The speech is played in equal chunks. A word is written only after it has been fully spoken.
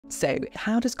So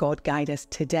how does God guide us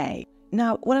today?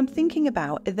 Now, what I'm thinking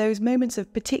about are those moments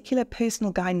of particular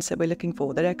personal guidance that we're looking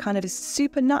for that are kind of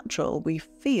supernatural, we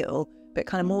feel, but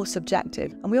kind of more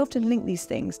subjective. And we often link these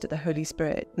things to the Holy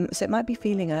Spirit. So it might be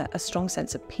feeling a strong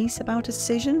sense of peace about a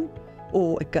decision,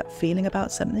 or a gut feeling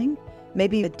about something,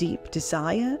 maybe a deep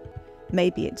desire,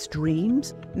 maybe it's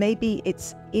dreams, maybe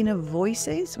it's inner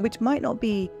voices, which might not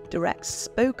be direct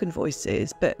spoken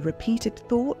voices, but repeated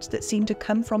thoughts that seem to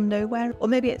come from nowhere, or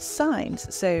maybe it's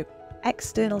signs, so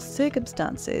external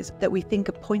circumstances that we think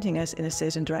are pointing us in a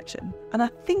certain direction. And I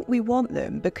think we want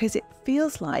them because it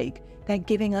feels like they're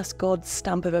giving us God's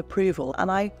stamp of approval. And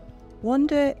I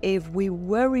wonder if we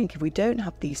worry if we don't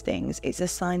have these things, it's a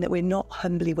sign that we're not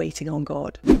humbly waiting on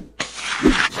God.